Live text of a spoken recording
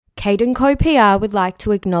Kate & Co PR would like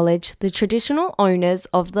to acknowledge the traditional owners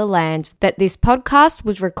of the land that this podcast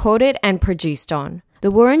was recorded and produced on,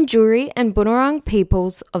 the Wurundjeri and Bunurong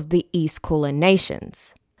peoples of the East Kulin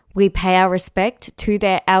Nations. We pay our respect to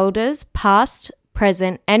their elders past,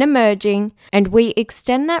 present and emerging, and we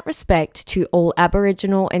extend that respect to all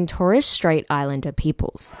Aboriginal and Torres Strait Islander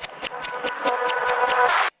peoples.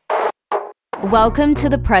 Welcome to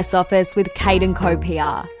the Press Office with Kate & Co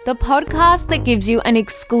PR, the podcast that gives you an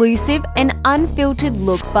exclusive and unfiltered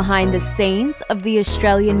look behind the scenes of the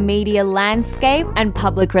Australian media landscape and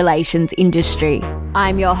public relations industry.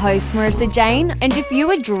 I'm your host, Marissa Jane, and if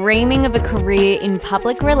you are dreaming of a career in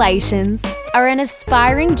public relations, are an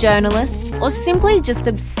aspiring journalist, or simply just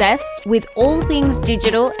obsessed with all things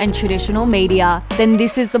digital and traditional media, then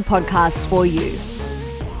this is the podcast for you.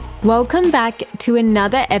 Welcome back to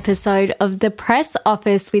another episode of the Press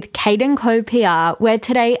Office with Kate & Co PR, where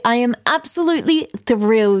today I am absolutely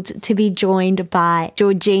thrilled to be joined by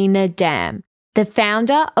Georgina Damm, the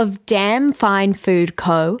founder of Damm Fine Food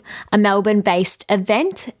Co, a Melbourne-based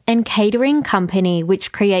event and catering company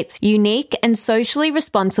which creates unique and socially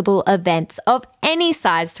responsible events of any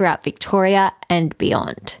size throughout Victoria and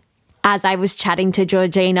beyond. As I was chatting to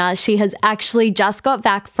Georgina, she has actually just got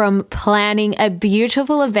back from planning a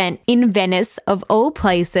beautiful event in Venice, of all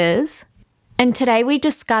places. And today we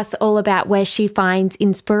discuss all about where she finds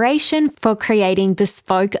inspiration for creating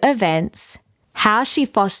bespoke events, how she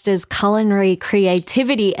fosters culinary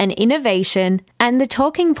creativity and innovation, and the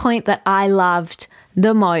talking point that I loved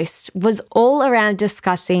the most was all around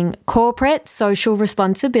discussing corporate social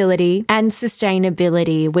responsibility and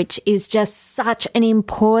sustainability, which is just such an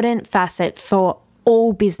important facet for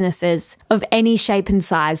all businesses of any shape and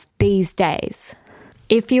size these days.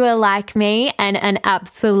 If you are like me and an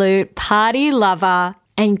absolute party lover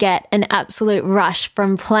and get an absolute rush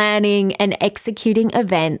from planning and executing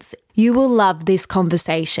events, you will love this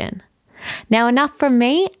conversation. Now, enough from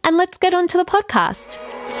me, and let's get on to the podcast.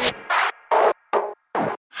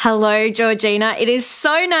 Hello, Georgina. It is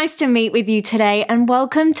so nice to meet with you today, and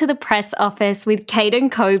welcome to the Press Office with Kate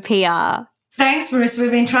 & Co PR. Thanks, Marissa. We've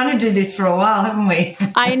been trying to do this for a while, haven't we?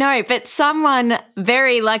 I know, but someone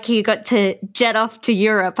very lucky got to jet off to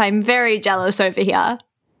Europe. I'm very jealous over here.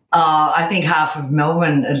 I think half of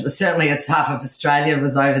Melbourne, certainly half of Australia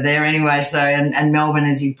was over there anyway. So, and Melbourne,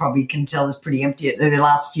 as you probably can tell, is pretty empty the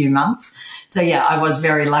last few months. So, yeah, I was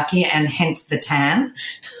very lucky, and hence the tan.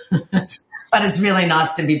 But it's really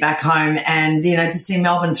nice to be back home and, to see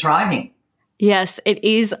Melbourne thriving. Yes, it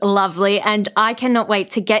is lovely, and I cannot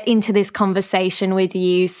wait to get into this conversation with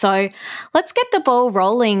you. So let's get the ball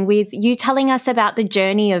rolling with you telling us about the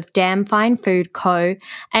journey of Damm Fine Food Co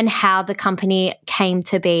and how the company came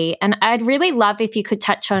to be. And I'd really love if you could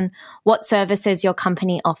touch on what services your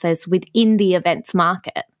company offers within the events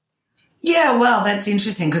market. Yeah, well, that's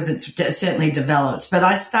interesting because it's certainly developed. But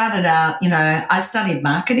I started out, I studied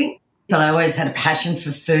marketing, but I always had a passion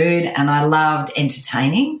for food and I loved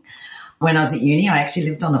entertaining. When I was at uni, I actually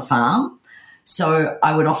lived on a farm. So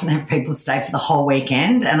I would often have people stay for the whole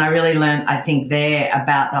weekend. And I really learned, I think, there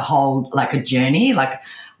about the whole, like a journey, like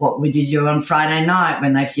what would you do on Friday night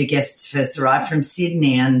when your guests first arrived from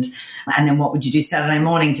Sydney? And then what would you do Saturday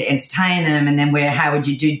morning to entertain them? And then how would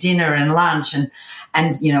you do dinner and lunch?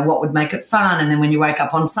 And what would make it fun? And then when you wake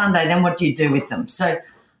up on Sunday, then what do you do with them? So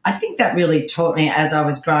I think that really taught me as I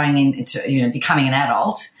was growing into, becoming an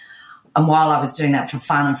adult. And while I was doing that for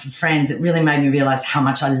fun and for friends, it really made me realize how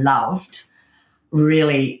much I loved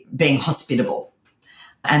really being hospitable.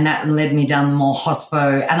 And that led me down more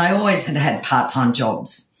hospo. And I always had part-time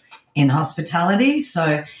jobs in hospitality.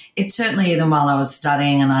 So it's certainly even while I was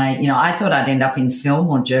studying and I thought I'd end up in film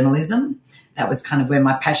or journalism. That was kind of where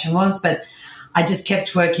my passion was. But I just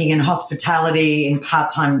kept working in hospitality in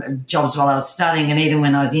part-time jobs while I was studying, and even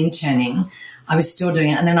when I was interning, I was still doing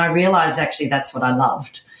it. And then I realised actually that's what I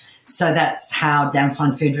loved. So that's how Damm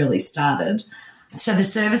Fine Food really started. So the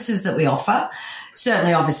services that we offer,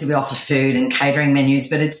 certainly obviously we offer food and catering menus,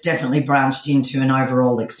 but it's definitely branched into an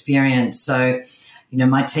overall experience. So,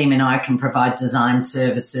 my team and I can provide design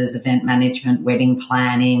services, event management, wedding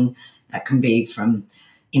planning. That can be from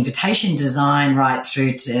invitation design right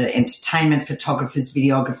through to entertainment photographers,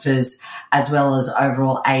 videographers, as well as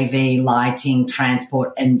overall AV, lighting,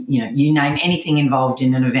 transport, and, you name anything involved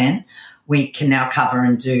in an event, we can now cover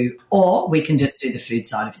and do, or we can just do the food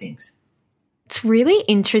side of things. It's really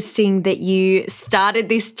interesting that you started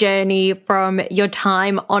this journey from your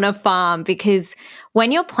time on a farm, because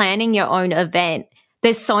when you're planning your own event,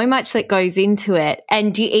 there's so much that goes into it,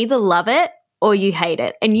 and you either love it or you hate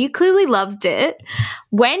it. And you clearly loved it.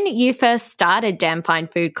 When you first started Damm Fine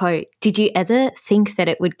Food Co., did you ever think that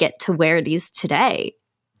it would get to where it is today?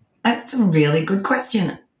 That's a really good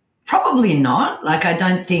question. Probably not. I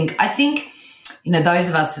think, those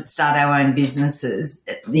of us that start our own businesses,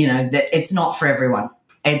 it's not for everyone.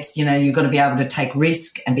 It's, you've got to be able to take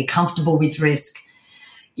risk and be comfortable with risk.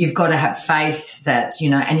 You've got to have faith that,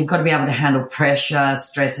 and you've got to be able to handle pressure,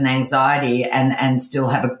 stress and anxiety and still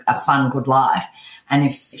have a fun, good life. And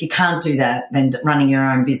if you can't do that, then running your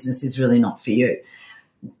own business is really not for you.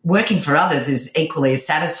 Working for others is equally as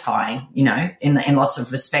satisfying, in lots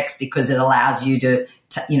of respects, because it allows you to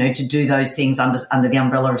do those things under the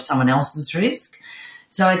umbrella of someone else's risk.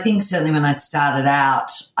 So I think certainly when I started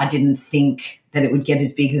out, I didn't think that it would get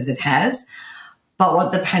as big as it has. But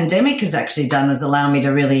what the pandemic has actually done is allow me to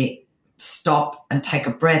really stop and take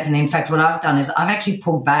a breath. And in fact, what I've done is I've actually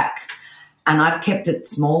pulled back and I've kept it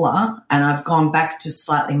smaller and I've gone back to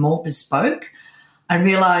slightly more bespoke. I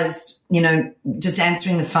realized, just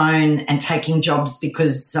answering the phone and taking jobs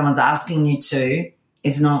because someone's asking you to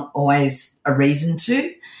is not always a reason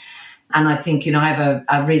to. And I think, I have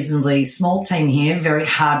a reasonably small team here, very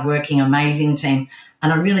hardworking, amazing team.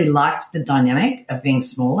 And I really liked the dynamic of being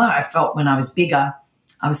smaller. I felt when I was bigger,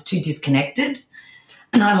 I was too disconnected.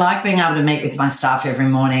 And I like being able to meet with my staff every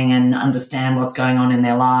morning and understand what's going on in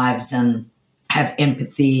their lives and have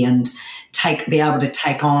empathy and be able to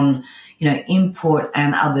take on, input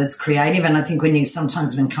and others' creative. And I think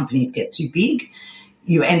sometimes when companies get too big,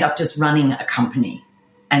 you end up just running a company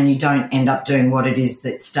and you don't end up doing what it is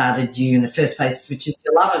that started you in the first place, which is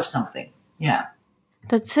your love of something. Yeah.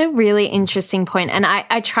 That's a really interesting point. And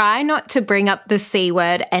I try not to bring up the C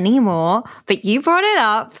word anymore, but you brought it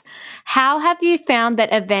up. How have you found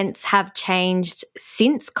that events have changed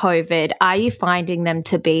since COVID? Are you finding them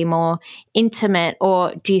to be more intimate,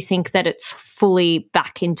 or do you think that it's fully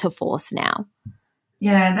back into force now?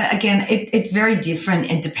 Yeah, it's very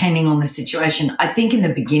different and depending on the situation. I think in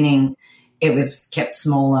the beginning it was kept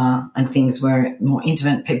smaller and things were more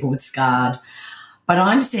intimate. People were scarred. But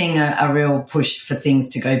I'm seeing a real push for things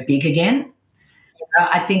to go big again.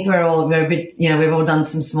 I think we're a bit, we've all done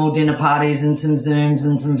some small dinner parties and some Zooms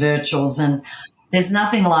and some virtuals, and there's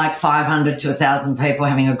nothing like 500 to 1,000 people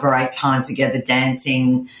having a great time together,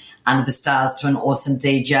 dancing under the stars to an awesome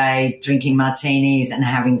DJ, drinking martinis and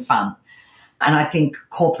having fun. And I think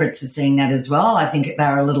corporates are seeing that as well. I think they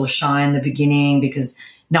were a little shy in the beginning because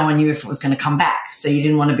no one knew if it was going to come back. So you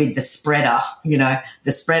didn't want to be the spreader,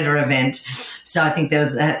 the spreader event. So I think there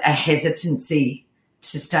was a hesitancy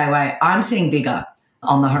to stay away. I'm seeing bigger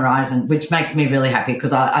on the horizon, which makes me really happy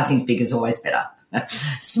because I think big is always better.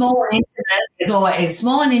 Small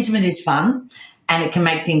and intimate is fun and it can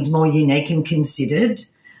make things more unique and considered.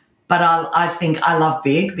 But I think I love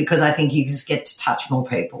big because I think you just get to touch more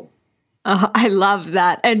people. Oh, I love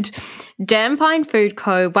that. And Damm Fine Food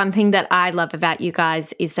Co., one thing that I love about you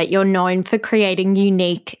guys is that you're known for creating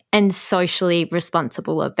unique and socially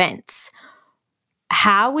responsible events.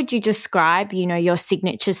 How would you describe, your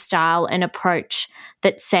signature style and approach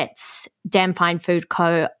that sets Damm Fine Food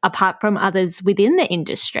Co. apart from others within the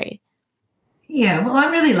industry? Yeah, well,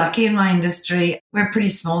 I'm really lucky in my industry. We're a pretty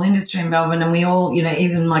small industry in Melbourne and we all,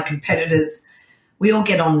 even my competitors, we all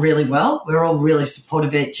get on really well. We're all really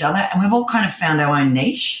supportive of each other and we've all kind of found our own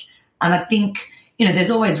niche. And I think,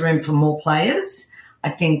 there's always room for more players. I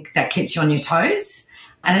think that keeps you on your toes.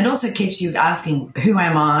 And it also keeps you asking, who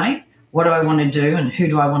am I? What do I want to do? And who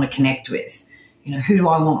do I want to connect with? Who do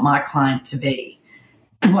I want my client to be?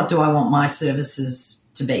 And what do I want my services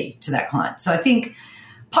to be to that client? So I think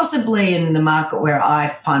possibly in the market where I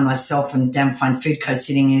find myself and Damm Fine Food Co.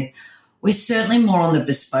 sitting is we're certainly more on the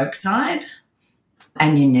bespoke side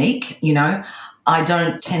and unique. I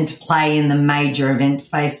don't tend to play in the major event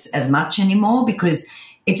space as much anymore because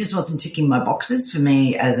it just wasn't ticking my boxes for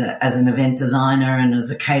me as an event designer and as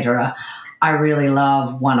a caterer. I really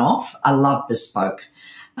love one-off. I love bespoke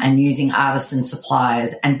and using artists and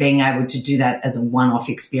suppliers and being able to do that as a one-off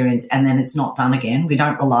experience and then it's not done again. We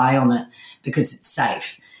don't rely on it because it's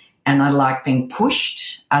safe. And I like being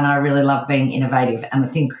pushed and I really love being innovative. And I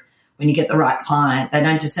think when you get the right client, they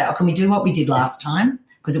don't just say, can we do what we did last time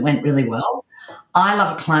because it went really well. I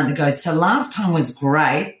love a client that goes, so last time was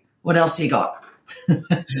great. What else you got? And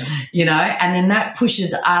then that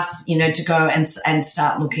pushes us, to go and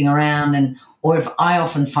start looking around or if I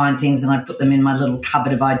often find things and I put them in my little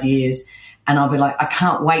cupboard of ideas and I'll be like, I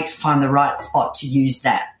can't wait to find the right spot to use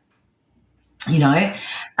that,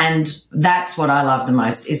 and that's what I love the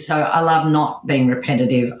most is so I love not being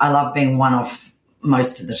repetitive. I love being one-off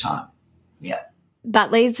most of the time. Yeah.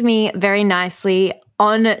 That leads me very nicely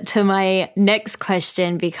on to my next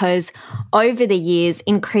question, because over the years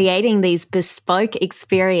in creating these bespoke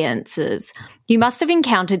experiences, you must have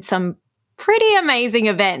encountered some pretty amazing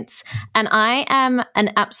events. And I am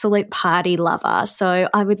an absolute party lover, so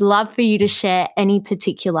I would love for you to share any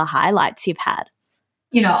particular highlights you've had.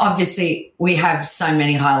 Obviously we have so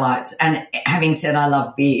many highlights, and having said I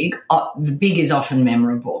love big, the big is often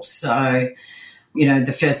memorable. So,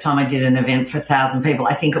 the first time I did an event for 1,000 people,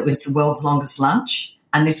 I think it was the world's longest lunch,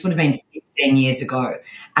 and this would have been 15 years ago.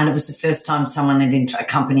 And it was the first time someone had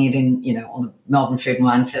accompanied on the Melbourne Food and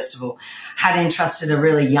Wine Festival, had entrusted a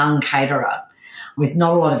really young caterer with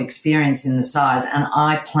not a lot of experience in the size, and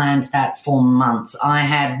I planned that for months. I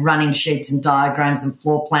had running sheets and diagrams and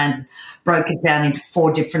floor plans, broke it down into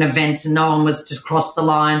 4 different events, and no one was to cross the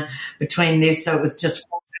line between this. So it was just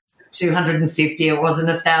 250, it wasn't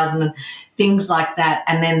 1,000, and things like that.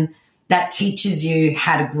 And then that teaches you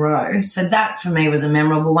how to grow. So that for me was a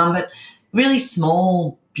memorable one. But really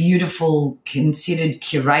small, beautiful, considered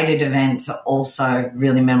curated events are also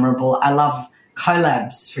really memorable. I love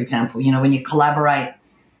collabs, for example. When you collaborate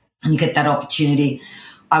and you get that opportunity.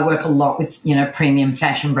 I work a lot with, premium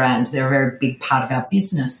fashion brands. They're a very big part of our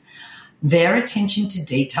business. Their attention to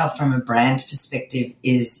detail from a brand perspective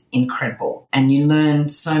is incredible, and you learn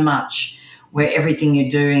so much where everything you're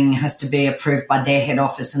doing has to be approved by their head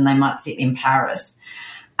office, and they might sit in Paris.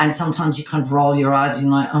 And sometimes you kind of roll your eyes and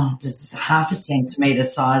you're like, oh, does half a centimetre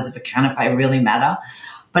size of a canapé really matter?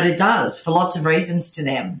 But it does, for lots of reasons to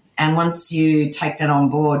them. And once you take that on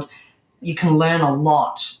board, you can learn a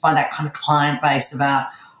lot by that kind of client base about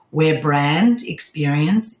where brand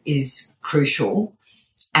experience is crucial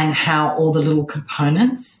and how all the little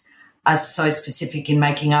components are so specific in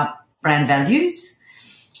making up brand values,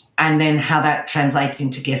 and then how that translates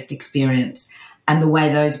into guest experience and the way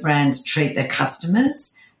those brands treat their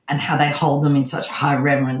customers and how they hold them in such high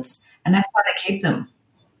reverence. And that's why they keep them.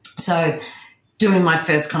 So doing my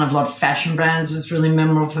first kind of lot of fashion brands was really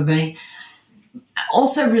memorable for me.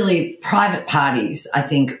 Also really private parties, I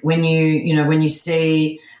think, when you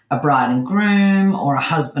see a bride and groom or a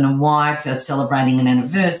husband and wife are celebrating an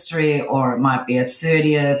anniversary, or it might be a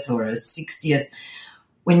 30th or a 60th,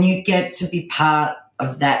 when you get to be part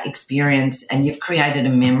of that experience and you've created a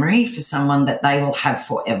memory for someone that they will have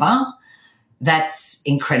forever, that's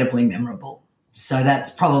incredibly memorable. So that's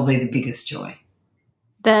probably the biggest joy.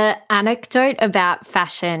 The anecdote about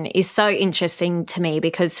fashion is so interesting to me,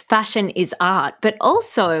 because fashion is art, but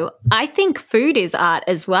also I think food is art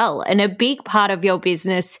as well. And a big part of your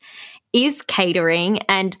business is catering.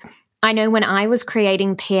 And I know when I was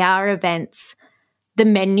creating PR events, the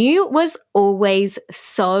menu was always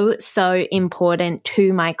so important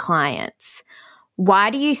to my clients.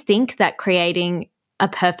 Why do you think that creating a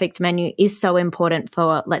perfect menu is so important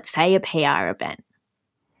for, let's say, a PR event?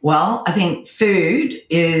 Well, I think food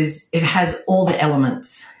it has all the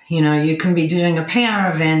elements. You can be doing a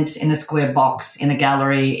PR event in a square box, in a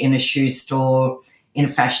gallery, in a shoe store, in a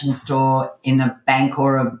fashion store, in a bank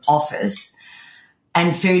or an office.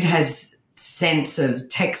 And food has sense of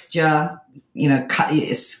texture,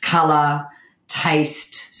 colour,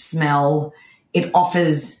 taste, smell. It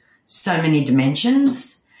offers so many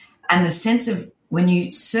dimensions. And the sense of when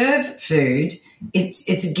you serve food,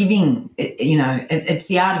 it's a giving, it's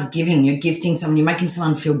the art of giving. You're gifting someone, you're making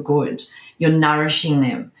someone feel good, you're nourishing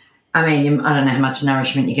them. I mean, I don't know how much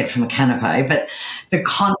nourishment you get from a canapé, but the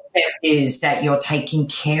concept is that you're taking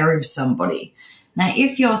care of somebody. Now,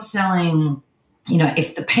 if you're selling,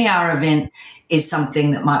 if the PR event is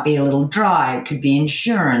something that might be a little dry, it could be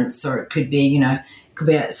insurance, or it could be,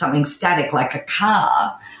 something static like a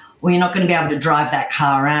car. Well, you're not going to be able to drive that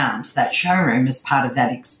car around that showroom as part of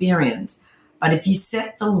that experience. But if you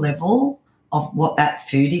set the level of what that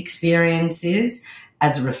food experience is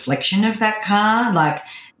as a reflection of that car, like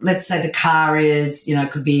let's say the car is,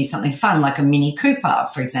 could be something fun like a Mini Cooper,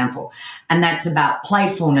 for example, and that's about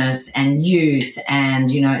playfulness and youth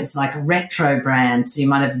and, it's like a retro brand. So you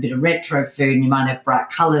might have a bit of retro food and you might have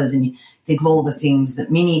bright colours and you think of all the things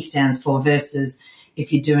that Mini stands for, versus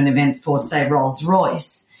if you do an event for, say,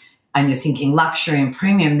 Rolls-Royce, and you're thinking luxury and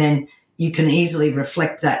premium, then you can easily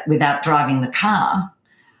reflect that without driving the car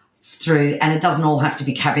through. And it doesn't all have to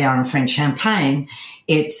be caviar and French champagne.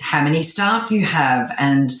 It's how many staff you have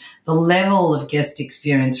and the level of guest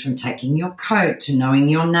experience, from taking your coat to knowing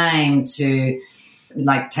your name to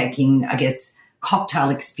like taking, I guess, cocktail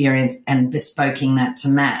experience and bespoking that to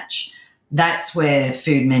match. That's where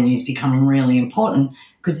food menus become really important,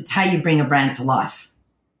 because it's how you bring a brand to life.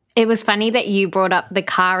 It was funny that you brought up the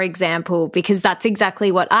car example, because that's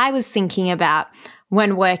exactly what I was thinking about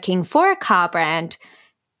when working for a car brand.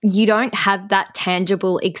 you don't have that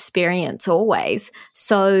tangible experience always.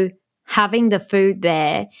 So having the food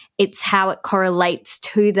there, it's how it correlates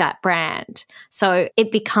to that brand. So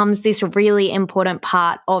it becomes this really important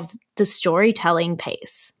part of the storytelling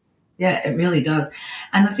piece. Yeah, it really does.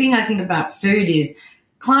 And the thing I think about food is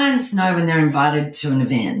clients know when they're invited to an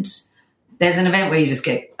event. There's an event where you just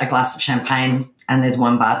get a glass of champagne and there's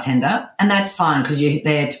one bartender, and that's fine because you're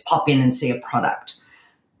there to pop in and see a product.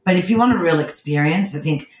 But if you want a real experience, I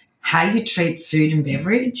think how you treat food and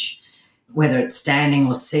beverage, whether it's standing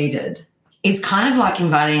or seated, is kind of like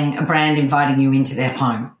inviting a brand inviting you into their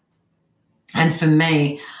home. And for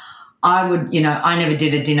me, I would, I never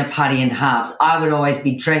did a dinner party in halves. I would always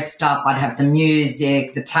be dressed up. I'd have the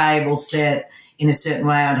music, the table set in a certain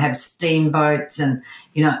way. I'd have steamboats and,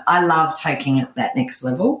 I love taking it that next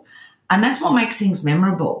level. And that's what makes things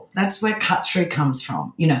memorable. That's where cut through comes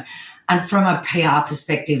from, And from a PR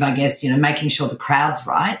perspective, I guess, making sure the crowd's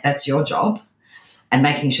right, that's your job, and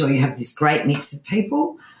making sure you have this great mix of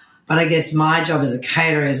people. But I guess my job as a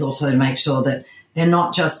caterer is also to make sure that they're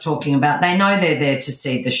not just talking about, they know they're there to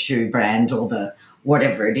see the shoe brand or the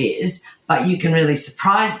whatever it is, but you can really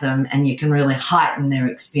surprise them and you can really heighten their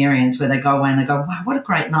experience where they go away and they go, wow, what a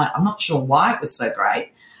great night. I'm not sure why it was so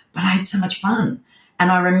great, but I had so much fun.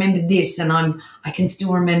 And I remember this and I can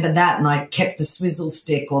still remember that, and I kept the swizzle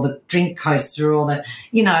stick or the drink coaster or the,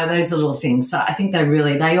 those little things. So I think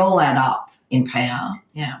they all add up in PR,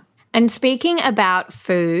 yeah. And speaking about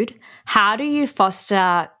food, how do you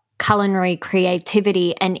foster culinary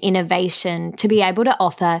creativity and innovation to be able to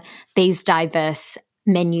offer these diverse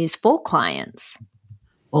menus for clients?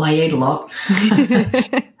 Well, I eat a lot.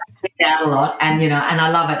 Eat out a lot, and and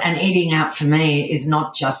I love it. And eating out for me is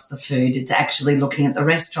not just the food; it's actually looking at the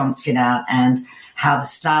restaurant fit out and how the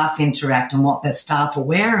staff interact and what the staff are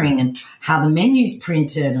wearing and how the menu's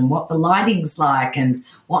printed and what the lighting's like and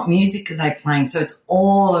what music are they playing. So it's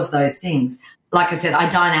all of those things. Like I said, I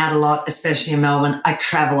dine out a lot, especially in Melbourne. I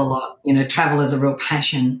travel a lot. Travel is a real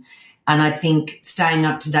passion. And I think staying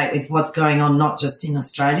up to date with what's going on, not just in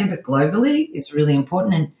Australia, but globally, is really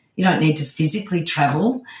important. And you don't need to physically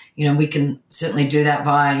travel. We can certainly do that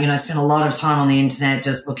via, I spend a lot of time on the internet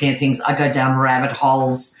just looking at things. I go down rabbit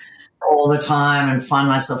holes all the time and find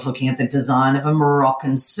myself looking at the design of a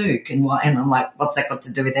Moroccan souk and I'm like, what's that got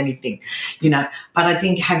to do with anything? But I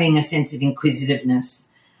think having a sense of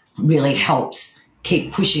inquisitiveness really helps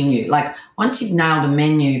keep pushing you. Like once you've nailed a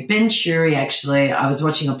menu, Ben Shuri, actually, I was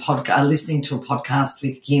watching listening to a podcast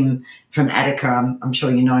with him from Attica. I'm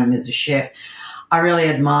sure you know him as a chef. I really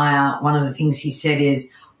admire, one of the things he said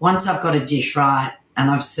is, once I've got a dish right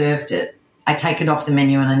and I've served it, I take it off the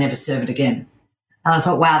menu and I never serve it again. And I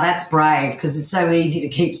thought, wow, that's brave, because it's so easy to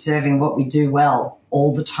keep serving what we do well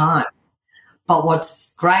all the time. But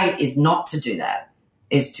what's great is not to do that,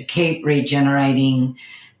 is to keep regenerating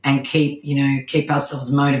and keep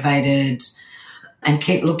ourselves motivated and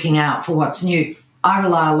keep looking out for what's new. I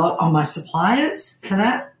rely a lot on my suppliers for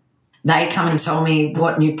that. They come and tell me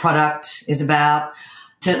what new product is about,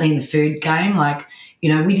 certainly in the food game. Like, we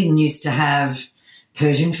didn't used to have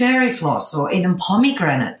Persian fairy floss or even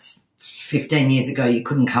pomegranates 15 years ago you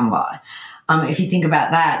couldn't come by. If you think about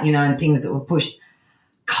that, and things that were pushed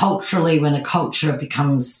culturally, when a culture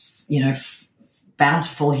becomes,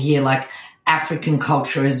 bountiful here, like African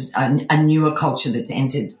culture is a newer culture that's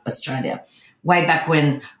entered Australia. Way back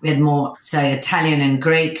when we had more, say, Italian and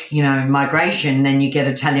Greek, migration, then you get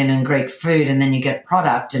Italian and Greek food and then you get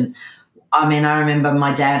product. And I remember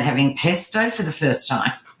my dad having pesto for the first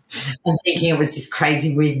time. I'm thinking it was this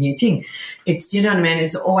crazy, weird new thing. It's, you know what I mean?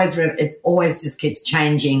 It's always just keeps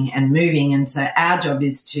changing and moving. And so our job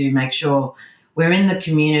is to make sure we're in the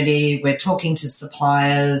community, we're talking to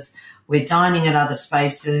suppliers, we're dining at other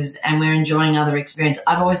spaces, and we're enjoying other experience.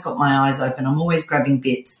 I've always got my eyes open. I'm always grabbing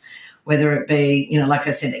bits, whether it be, like I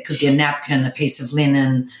said, it could be a napkin, a piece of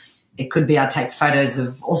linen. It could be I take photos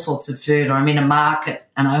of all sorts of food, or I'm in a market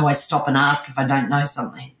and I always stop and ask if I don't know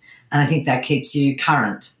something. And I think that keeps you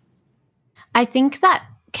current. I think that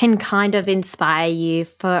can kind of inspire you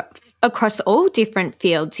for across all different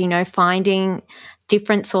fields, finding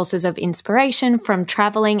different sources of inspiration from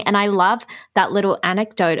traveling. And I love that little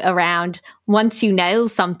anecdote around once you nail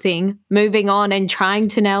something, moving on and trying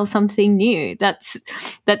to nail something new. That's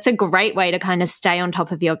a great way to kind of stay on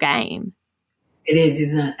top of your game. It is,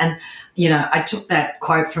 isn't it? And, I took that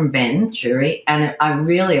quote from Ben Shuri and I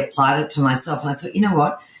really applied it to myself. And I thought, you know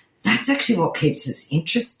what? That's actually what keeps us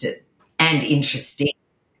interested and interesting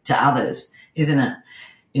to others, isn't it?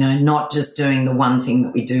 Not just doing the one thing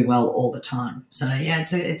that we do well all the time. So, yeah,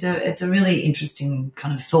 it's a really interesting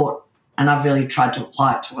kind of thought, and I've really tried to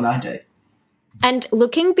apply it to what I do. And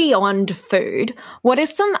looking beyond food, what are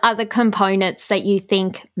some other components that you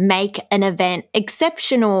think make an event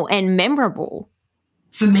exceptional and memorable?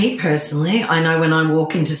 For me personally, I know when I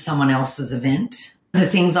walk into someone else's event, the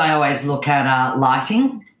things I always look at are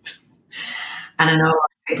lighting. And I know a lot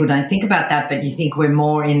of people don't think about that, but you think we're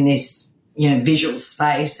more in this, visual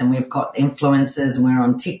space, and we've got influencers and we're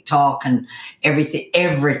on TikTok and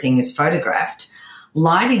everything is photographed.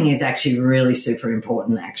 Lighting is actually really super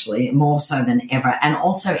important, actually, more so than ever. And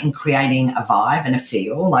also in creating a vibe and a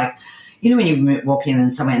feel. Like, when you walk in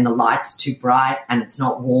and somewhere and the light's too bright and it's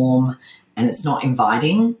not warm and it's not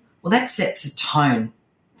inviting, well, that sets a tone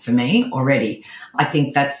for me already. I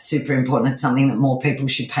think that's super important. It's something that more people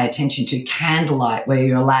should pay attention to. Candlelight, where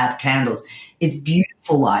you're allowed candles, is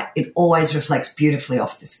beautiful light. It always reflects beautifully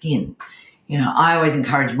off the skin. I always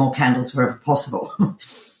encourage more candles wherever possible.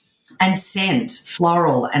 And scent,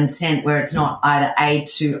 floral and scent, where it's not either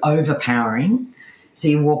too overpowering. So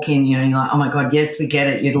you walk in, you're like, oh my God, yes, we get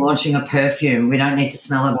it. You're launching a perfume. We don't need to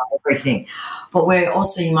smell it on everything. But where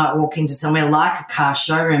also you might walk into somewhere like a car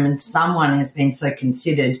showroom and someone has been so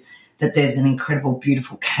considered that there's an incredible,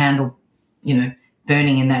 beautiful candle,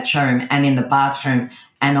 burning in that showroom and in the bathroom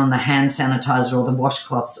and on the hand sanitizer or the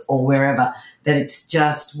washcloths or wherever, that it's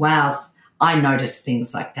just, wow, I notice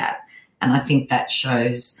things like that. And I think that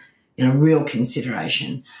shows, real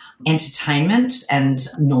consideration. Entertainment and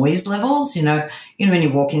noise levels, when you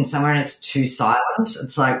walk in somewhere and it's too silent,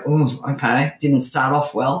 it's like, oh, okay, didn't start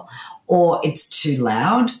off well. Or it's too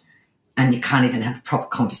loud and you can't even have a proper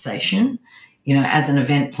conversation. As an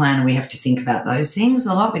event planner, we have to think about those things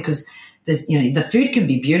a lot, because there's, the food can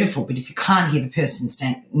be beautiful, but if you can't hear the person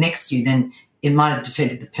stand next to you, then it might have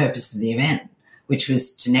defeated the purpose of the event, which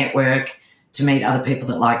was to network, to meet other people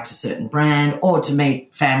that liked a certain brand, or to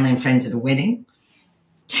meet family and friends at a wedding.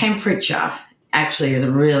 Temperature actually is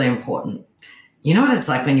really important. You know what it's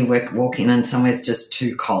like when you walk in and somewhere's just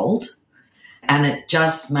too cold, and it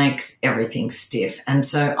just makes everything stiff. And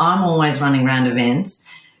so I'm always running around events,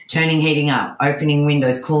 turning heating up, opening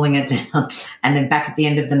windows, cooling it down, and then back at the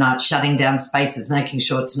end of the night, shutting down spaces, making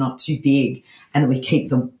sure it's not too big, and that we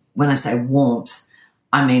keep when I say warmth,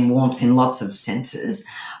 I mean warmth in lots of senses,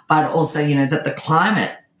 but also, that the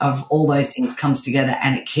climate of all those things comes together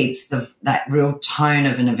and it keeps that real tone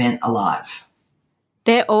of an event alive.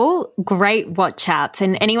 They're all great watch outs,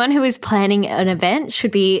 and anyone who is planning an event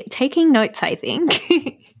should be taking notes, I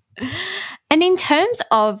think. And in terms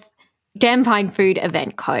of Damm Fine Food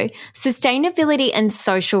Event Co, sustainability and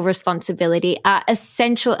social responsibility are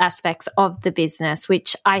essential aspects of the business,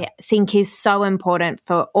 which I think is so important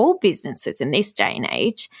for all businesses in this day and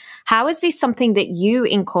age. How is this something that you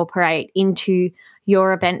incorporate into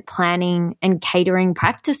your event planning and catering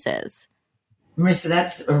practices? Marissa,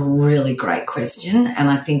 that's a really great question. And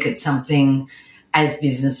I think it's something as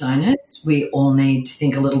business owners we all need to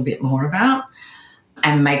think a little bit more about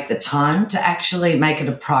and make the time to actually make it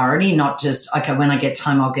a priority, not just, okay, when I get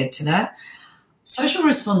time, I'll get to that. Social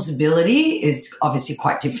responsibility is obviously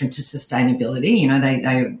quite different to sustainability,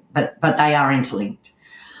 but they are interlinked.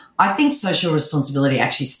 I think social responsibility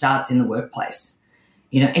actually starts in the workplace.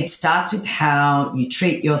 It starts with how you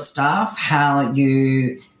treat your staff, how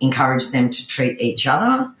you encourage them to treat each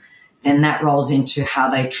other. Then that rolls into how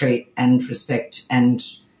they treat and respect and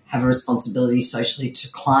have a responsibility socially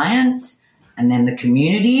to clients, and then the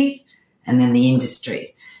community, and then the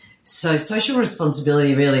industry. So social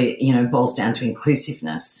responsibility really, boils down to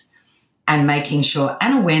inclusiveness and making sure,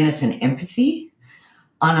 and awareness and empathy.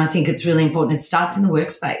 And I think it's really important. It starts in the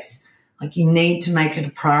workspace. Like, you need to make it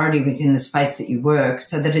a priority within the space that you work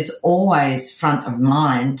so that it's always front of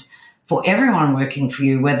mind for everyone working for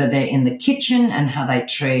you, whether they're in the kitchen and how they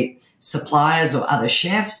treat suppliers or other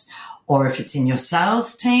chefs, or if it's in your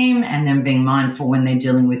sales team and then being mindful when they're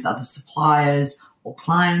dealing with other suppliers or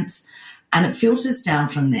clients. And it filters down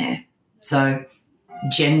from there. So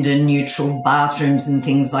gender neutral bathrooms and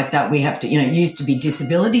things like that. We have to, it used to be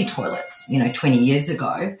disability toilets, 20 years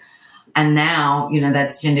ago. And now,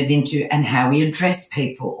 that's gendered into, and how we address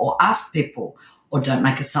people or ask people, or don't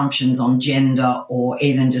make assumptions on gender, or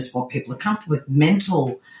even just what people are comfortable with,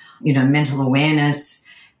 mental awareness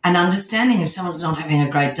and understanding if someone's not having a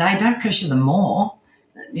great day. Don't pressure them more.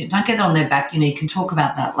 Don't get on their back. You can talk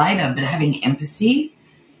about that later, but having empathy,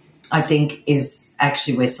 I think, is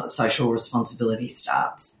actually where social responsibility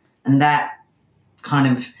starts. And that's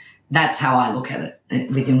how I look at it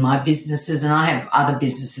within my businesses. And I have other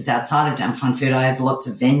businesses outside of Damm Fine Food. I have lots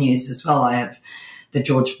of venues as well. I have the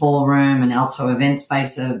George Ballroom and Alto Event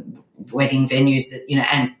Space are wedding venues that,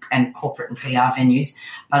 and corporate and PR venues.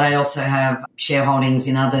 But I also have shareholdings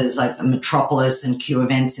in others like the Metropolis and Q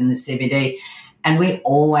Events in the CBD. And we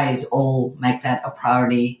always all make that a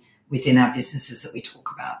priority within our businesses that we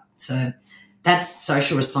talk about. So that's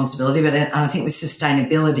social responsibility. But I think with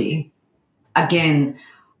sustainability, again,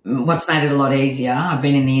 what's made it a lot easier, I've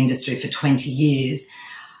been in the industry for 20 years.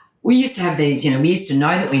 We used to have these, we used to know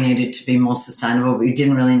that we needed to be more sustainable, but we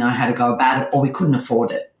didn't really know how to go about it, or we couldn't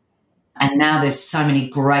afford it. And now there's so many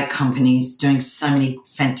great companies doing so many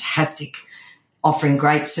fantastic, offering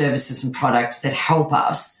great services and products that help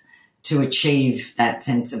us to achieve that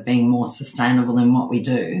sense of being more sustainable in what we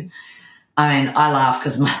do. I mean, I laugh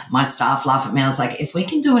because my staff laugh at me. I was like, if we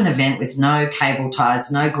can do an event with no cable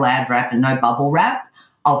ties, no glad wrap and no bubble wrap,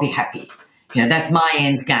 I'll be happy. That's my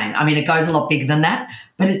end game. I mean, it goes a lot bigger than that,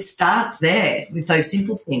 but it starts there with those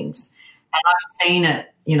simple things. And I've seen it,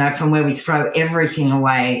 from where we throw everything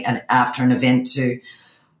away after an event to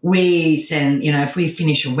we send, if we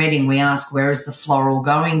finish a wedding, we ask, where is the floral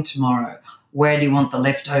going tomorrow? Where do you want the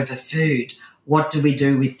leftover food? What do we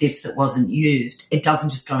do with this that wasn't used? It doesn't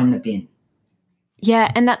just go in the bin.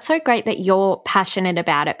 Yeah, and that's so great that you're passionate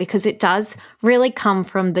about it, because it does really come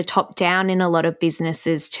from the top down in a lot of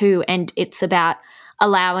businesses too. And it's about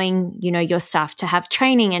allowing, your staff to have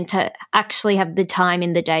training and to actually have the time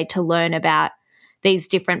in the day to learn about these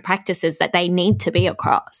different practices that they need to be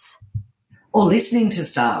across. Or listening to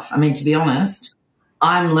staff. I mean, to be honest,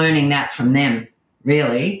 I'm learning that from them,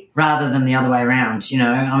 really, rather than the other way around.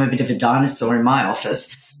 I'm a bit of a dinosaur in my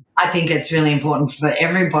office. I think it's really important for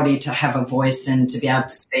everybody to have a voice and to be able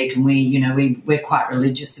to speak. And we're quite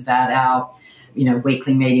religious about our,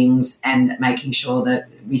 weekly meetings and making sure that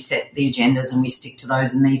we set the agendas and we stick to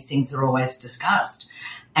those, and these things are always discussed.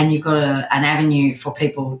 And you've got an avenue for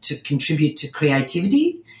people to contribute to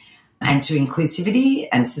creativity and to inclusivity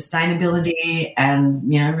and sustainability and,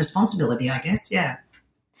 responsibility, I guess, yeah.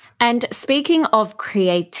 And speaking of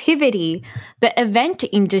creativity, the event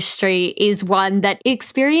industry is one that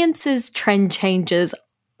experiences trend changes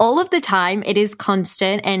all of the time. It is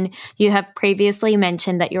constant, and you have previously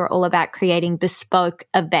mentioned that you're all about creating bespoke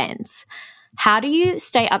events. How do you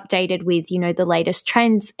stay updated with, the latest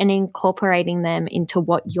trends and incorporating them into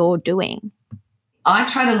what you're doing? I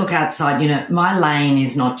try to look outside. My lane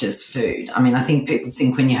is not just food. I mean, I think people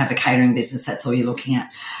think when you have a catering business, that's all you're looking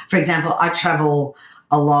at. For example, I travel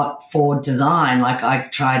a lot for design. Like I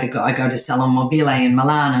go to Salon Mobile in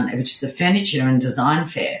Milan, which is a furniture and design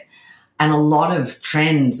fair. And a lot of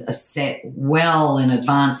trends are set well in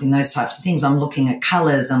advance in those types of things. I'm looking at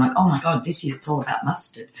colours. I'm like, oh, my God, this year it's all about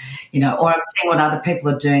mustard, or I'm seeing what other people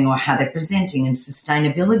are doing or how they're presenting, and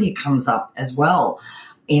sustainability comes up as well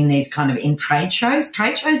in these in trade shows.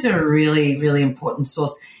 Trade shows are a really, really important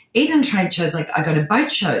source. Even trade shows, like I go to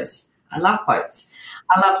boat shows. I love boats.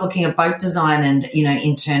 I love looking at boat design and,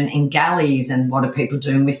 in turn in galleys and what are people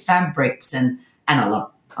doing with fabrics and I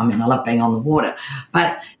love being on the water.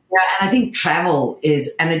 But, and I think travel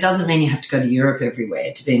is, and it doesn't mean you have to go to Europe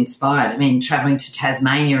everywhere to be inspired. I mean, traveling to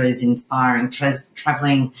Tasmania is inspiring.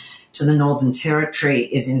 Traveling to the Northern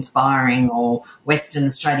Territory is inspiring, or Western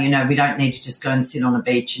Australia. We don't need to just go and sit on a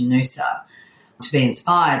beach in Noosa to be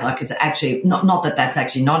inspired. Like it's actually, not that that's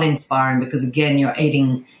actually not inspiring, because again, you're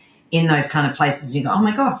eating in those kind of places, you go, oh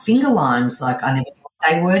my God, finger limes, like I never thought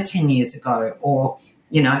they were 10 years ago. Or,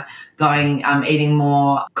 going, eating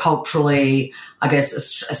more culturally, I guess,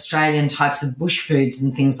 Australian types of bush foods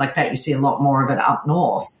and things like that. You see a lot more of it up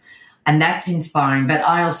north, and that's inspiring. But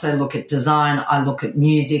I also look at design, I look at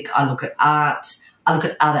music, I look at art, I look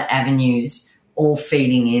at other avenues, all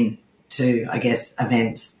feeding in to, I guess,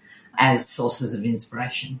 events as sources of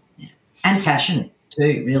inspiration. Yeah. And fashion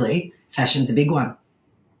too, really. Fashion's a big one.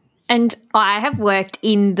 And I have worked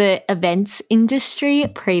in the events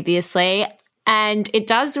industry previously, and it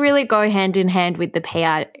does really go hand in hand with the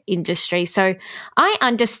PR industry. So I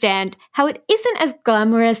understand how it isn't as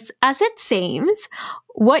glamorous as it seems.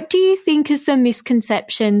 What do you think are some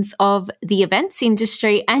misconceptions of the events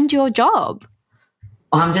industry and your job?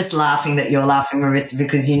 I'm just laughing that you're laughing, Marissa,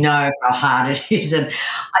 because you know how hard it is. And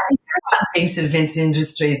I think everyone thinks the events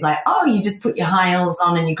industry is like, oh, you just put your high heels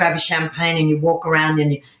on and you grab a champagne and you walk around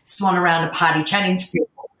and you swan around a party chatting to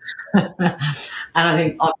people. And I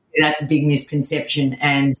think obviously that's a big misconception.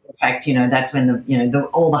 And in fact, that's when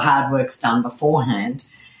all the hard work's done beforehand.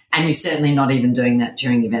 And you're certainly not even doing that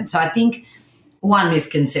during the event. So I think one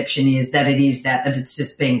misconception is that it's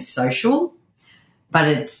just being social. But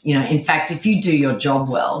it's, in fact, if you do your job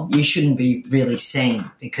well, you shouldn't be really seen,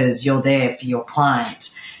 because you're there for your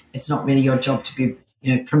client. It's not really your job to be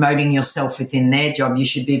promoting yourself within their job. You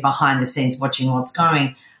should be behind the scenes watching what's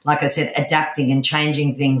going. Like I said, adapting and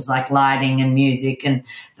changing things like lighting and music and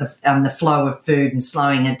the flow of food and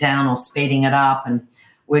slowing it down or speeding it up and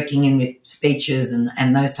working in with speeches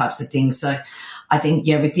and those types of things. So I think,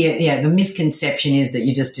 the misconception is that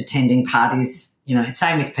you're just attending parties,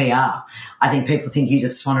 same with PR. I think people think you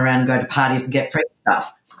just swan around and go to parties and get free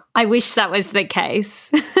stuff. I wish that was the case.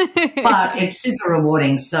 But it's super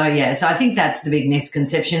rewarding. So I think that's the big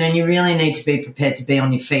misconception, and you really need to be prepared to be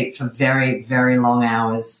on your feet for very, very long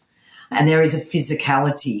hours. And there is a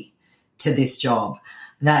physicality to this job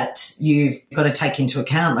that you've got to take into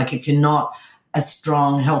account. Like if you're not a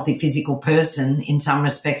strong, healthy physical person, in some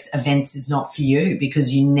respects, events is not for you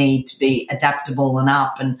because you need to be adaptable and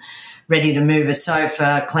up and ready to move a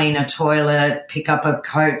sofa, clean a toilet, pick up a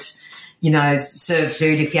coat, serve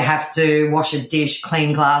food if you have to, wash a dish,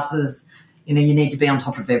 clean glasses. You need to be on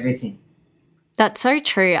top of everything. That's so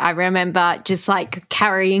true. I remember just like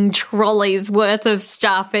carrying trolleys worth of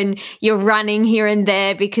stuff and you're running here and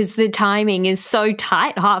there because the timing is so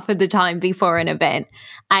tight half of the time before an event.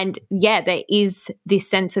 And there is this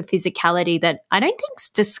sense of physicality that I don't think's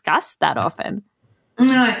discussed that often.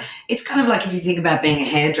 No, it's kind of like if you think about being a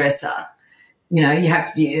hairdresser. You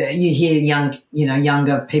hear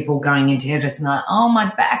younger people going into hairdressing like, oh,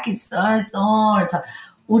 my back is so sore. It's like,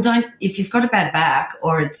 well, if you've got a bad back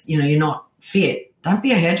or it's, you're not fit, don't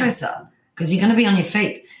be a hairdresser because you're going to be on your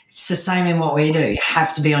feet. It's the same in what we do. You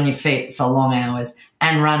have to be on your feet for long hours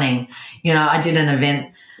and running. I did an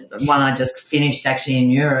event, one I just finished actually in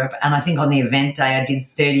Europe, and I think on the event day I did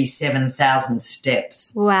 37,000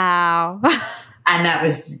 steps. Wow. And that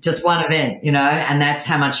was just one event, and that's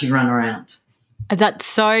how much you run around. That's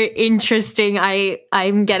so interesting.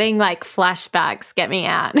 I'm getting like flashbacks. Get me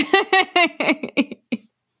out.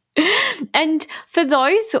 And for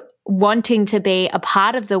those wanting to be a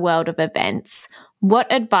part of the world of events,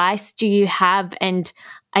 what advice do you have? And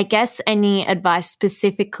I guess any advice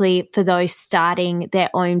specifically for those starting their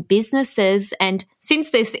own businesses? And since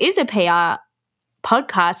this is a PR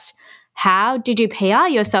podcast, how did you PR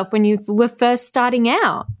yourself when you were first starting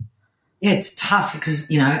out? Yeah, it's tough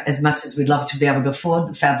because, as much as we'd love to be able to afford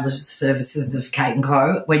the fabulous services of Kate &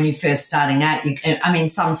 Co, when you're first starting out,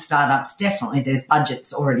 some startups definitely, there's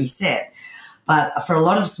budgets already set. But for a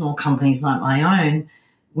lot of small companies like my own,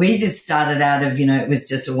 we just started out of, it was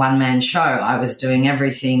just a one-man show. I was doing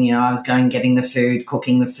everything. I was going, getting the food,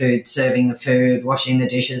 cooking the food, serving the food, washing the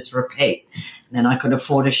dishes, repeat. And then I could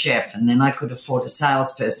afford a chef, and then I could afford a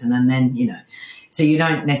salesperson, and then, so you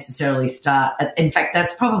don't necessarily start. In fact,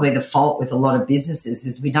 that's probably the fault with a lot of businesses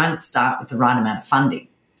is we don't start with the right amount of funding.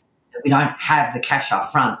 We don't have the cash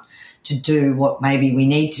up front to do what maybe we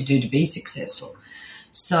need to do to be successful.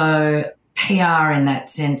 So PR in that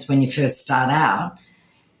sense, when you first start out,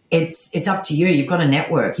 it's up to you. You've got a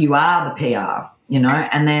network. You are the PR,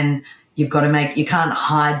 and then you've got to you can't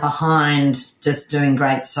hide behind just doing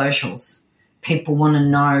great socials. People want to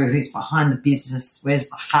know who's behind the business, where's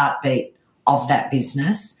the heartbeat of that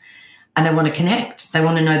business, and they want to connect. They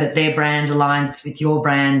want to know that their brand aligns with your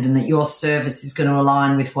brand and that your service is going to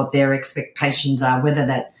align with what their expectations are, whether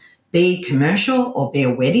that be commercial or be a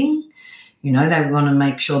wedding. They want to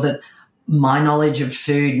make sure that my knowledge of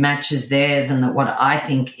food matches theirs and that what I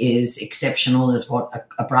think is exceptional is what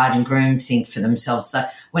a bride and groom think for themselves. So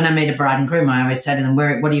when I meet a bride and groom, I always say to them, what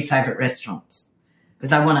are your favourite restaurants?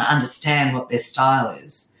 Because I want to understand what their style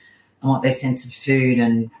is and what their sense of food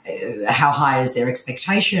and how high is their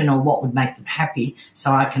expectation or what would make them happy,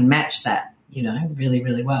 so I can match that, really,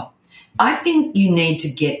 really well. I think you need to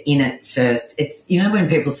get in it first. It's, when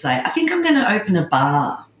people say, I think I'm going to open a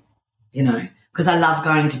bar, because I love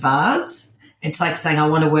going to bars. It's like saying I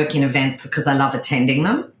want to work in events because I love attending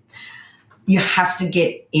them. You have to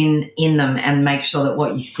get in them and make sure that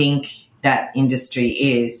what you think that industry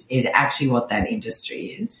is actually what that industry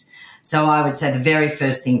is. So I would say the very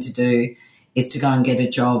first thing to do is to go and get a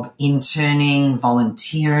job interning,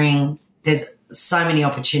 volunteering. There's so many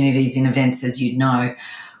opportunities in events, as you know.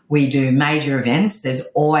 We do major events. There's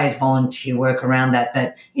always volunteer work around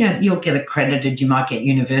that, you'll get accredited. You might get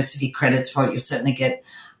university credits for it. You'll certainly get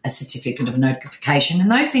a certificate of notification.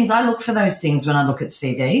 And those things, I look for those things when I look at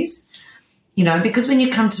CVs, because when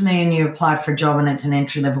you come to me and you apply for a job and it's an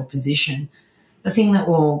entry-level position, the thing that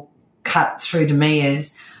will cut through to me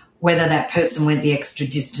is whether that person went the extra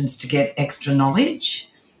distance to get extra knowledge.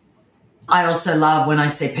 I also love when I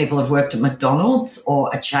see people have worked at McDonald's or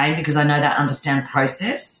a chain, because I know they understand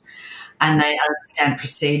process and they understand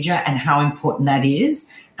procedure and how important that is.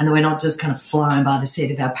 and that we're not just kind of flying by the seat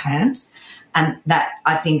of our pants. And that,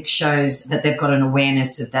 I think, shows that they've got an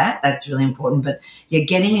awareness of that. That's really important. But you're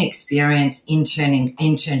getting experience,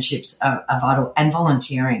 internships are vital, and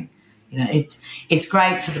volunteering. You know, it's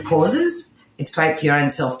great for the causes. It's great for your own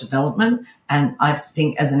self-development. And I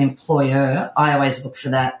think as an employer, I always look for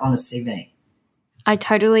that on a CV. I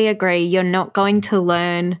totally agree. You're not going to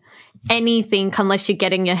learn anything unless you're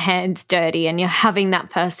getting your hands dirty and you're having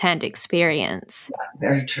that first-hand experience. Yeah,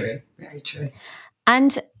 very true. Very true.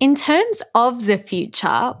 And in terms of the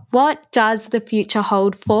future, what does the future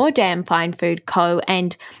hold for Damm Fine Food Co?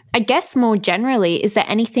 And I guess more generally, is there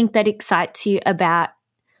anything that excites you about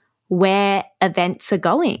where events are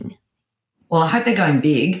going? Well, I hope they're going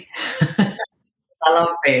big. I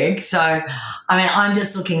love big. So, I mean, I'm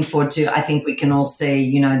just looking forward to, I think we can all see,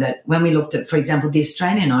 you know, that when we looked at, for example, the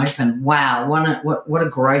Australian Open, wow, what a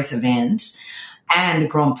growth event, and the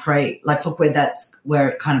Grand Prix, like look where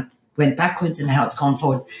it kind of went backwards and how it's gone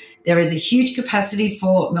forward. There is a huge capacity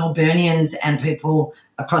for Melburnians and people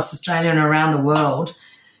across Australia and around the world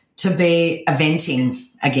to be eventing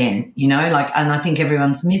again, you know, like, and I think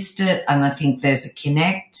everyone's missed it, and I think there's a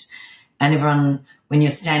connect, and everyone, when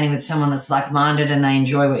you're standing with someone that's like-minded and they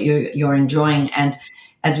enjoy what you're enjoying. And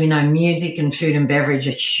as we know, music and food and beverage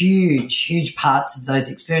are huge, huge parts of those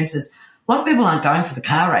experiences. A lot of people aren't going for the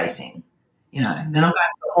car racing, you know, they're not going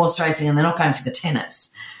for the horse racing, and they're not going for the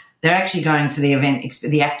tennis. They're actually going for the event,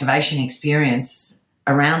 the activation experience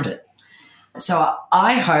around it. So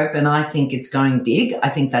I hope, and I think it's going big. I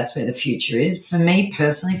think that's where the future is. For me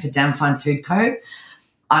personally, for Damm Fine Food Co.,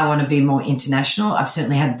 I want to be more international. I've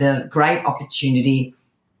certainly had the great opportunity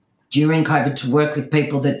during COVID to work with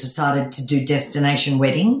people that decided to do destination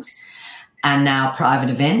weddings and now private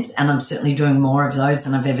events, and I'm certainly doing more of those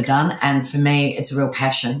than I've ever done. And for me, it's a real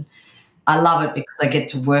passion. I love it because I get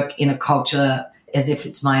to work in a culture as if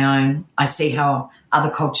it's my own. I see how other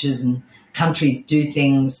cultures and countries do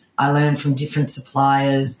things. I learn from different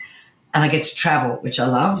suppliers, and I get to travel, which I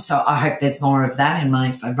love. So I hope there's more of that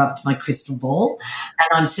if I rubbed my crystal ball. And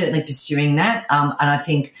I'm certainly pursuing that. And I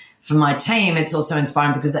think for my team, it's also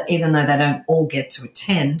inspiring because even though they don't all get to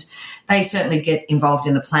attend, they certainly get involved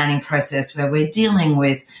in the planning process where we're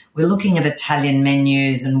looking at Italian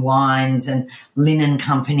menus and wines and linen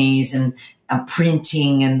companies and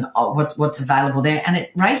printing and what's available there. And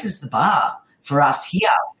it raises the bar for us here.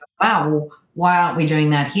 Wow, well, why aren't we doing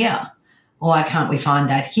that here? Why can't we find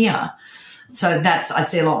that here? So I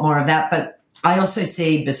see a lot more of that. But I also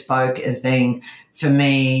see bespoke as being, for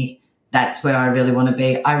me, that's where I really want to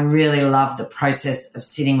be. I really love the process of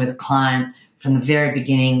sitting with a client from the very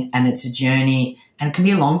beginning, and it's a journey, and it can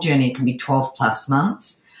be a long journey. It can be 12 plus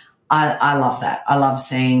months. I love that. I love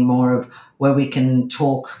seeing more of where we can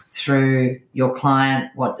talk through your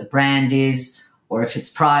client, what the brand is, or if it's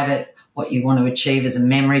private, what you want to achieve as a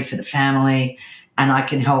memory for the family. And I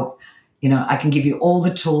can help, you know, I can give you all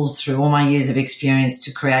the tools through all my years of experience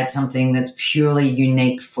to create something that's purely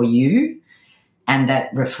unique for you and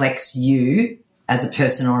that reflects you as a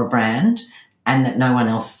person or a brand, and that no one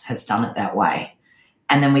else has done it that way.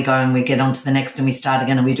 And then we go and we get on to the next and we start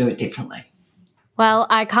again and we do it differently. Well,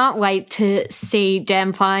 I can't wait to see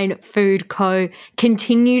Damm Fine Food Co.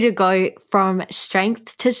 continue to go from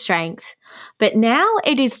strength to strength. But now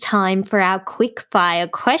it is time for our quick fire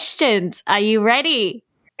questions. Are you ready?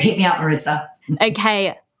 Hit me up, Marissa.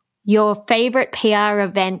 Okay. Your favorite PR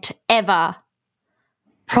event ever?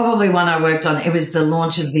 Probably one I worked on. It was the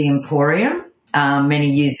launch of the Emporium many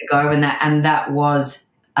years ago, and that was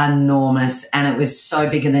enormous, and it was so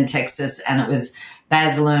bigger than Texas, and it was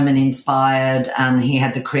Baz Luhrmann inspired, and he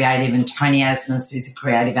had the creative, and Tony Asnes, who's a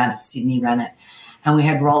creative out of Sydney, ran it. And we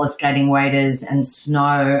had roller skating waiters and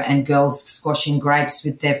snow and girls squashing grapes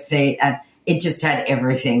with their feet, and it just had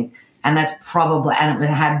everything. And it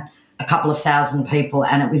had a couple of thousand people,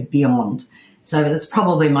 and it was beyond. So that's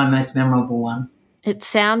probably my most memorable one. It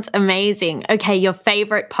sounds amazing. Okay, your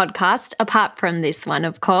favorite podcast, apart from this one,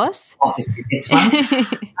 of course. Obviously this one.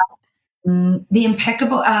 The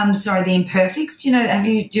Imperfects. Do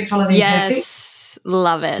you follow the Imperfects? Yes,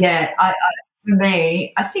 love it. Yeah, for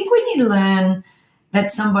me, I think when you learn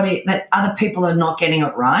that other people are not getting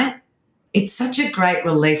it right, it's such a great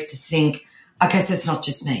relief to think, okay, so it's not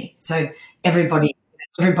just me. So everybody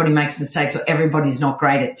makes mistakes, or everybody's not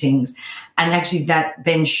great at things. And actually that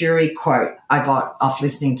Ben Shuri quote I got off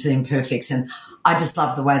listening to Imperfects, and I just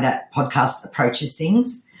love the way that podcast approaches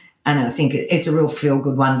things. And I think it's a real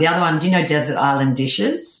feel-good one. The other one, do you know Desert Island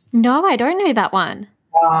Dishes? No, I don't know that one.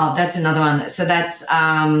 Oh, that's another one. So that's,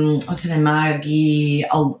 what's her name, Margie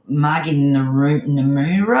Namura,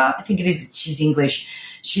 I think it is. She's English.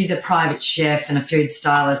 She's a private chef and a food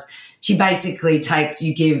stylist. She basically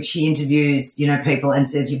she interviews, people and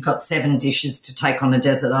says, you've got 7 dishes to take on a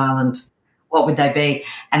desert island. What would they be?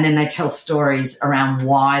 And then they tell stories around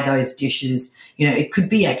why those dishes, it could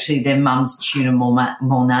be actually their mum's tuna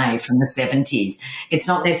mornay from the 70s. It's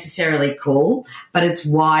not necessarily cool, but it's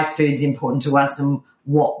why food's important to us and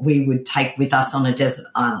what we would take with us on a desert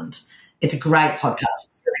island. It's a great podcast.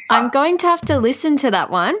 It's really fun. I'm going to have to listen to that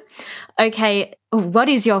one. Okay, what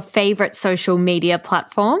is your favourite social media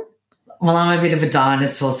platform? Well, I'm a bit of a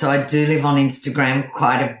dinosaur, so I do live on Instagram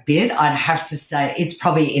quite a bit. I'd have to say it's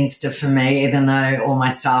probably Insta for me, even though all my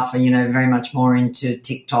staff are, very much more into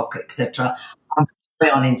TikTok, etc. I'm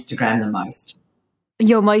probably on Instagram the most.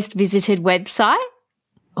 Your most visited website?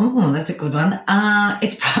 Oh, that's a good one.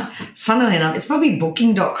 Funnily enough, it's probably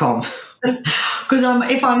booking.com. Because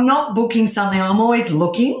if I'm not booking something, I'm always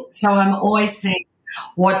looking. So I'm always seeing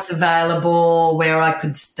what's available, where I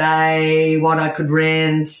could stay, what I could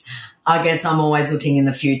rent. I guess I'm always looking in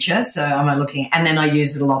the future. So I'm looking, and then I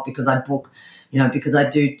use it a lot because I book, because I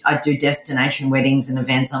do destination weddings and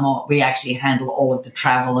events. We actually handle all of the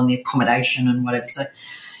travel and the accommodation and whatever. So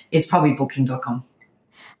it's probably booking.com.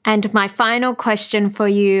 And my final question for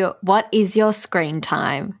you, what is your screen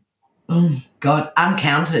time? Oh, God,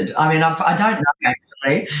 uncounted. I mean, I don't know,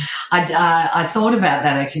 actually. I thought about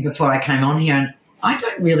that actually before I came on here, and I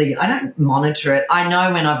don't monitor it. I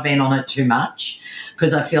know when I've been on it too much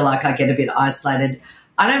because I feel like I get a bit isolated.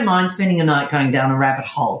 I don't mind spending a night going down a rabbit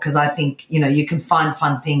hole because I think, you can find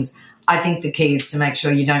fun things. I think the key is to make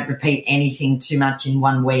sure you don't repeat anything too much in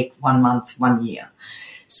 1 week, 1 month, 1 year.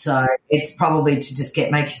 So it's probably to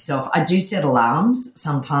make yourself – I do set alarms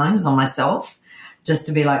sometimes on myself just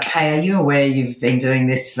to be like, hey, are you aware you've been doing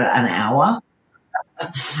this for an hour?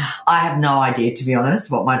 I have no idea, to be honest,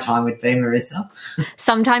 what my time would be, Marissa.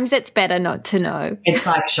 Sometimes it's better not to know. It's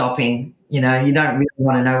like shopping. You don't really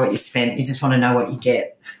want to know what you spent. You just want to know what you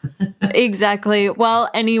get. Exactly. Well,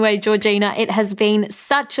 anyway, Georgina, it has been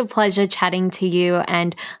such a pleasure chatting to you,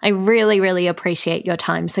 and I really, really appreciate your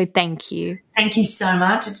time. So thank you. Thank you so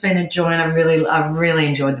much. It's been a joy, and I've really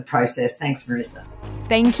enjoyed the process. Thanks, Marissa.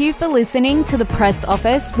 Thank you for listening to The Press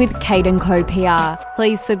Office with Kate & Co PR.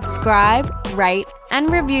 Please subscribe, rate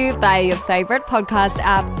and review via your favourite podcast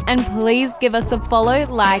app, and please give us a follow,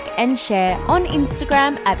 like and share on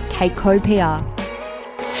Instagram at KateCoPR.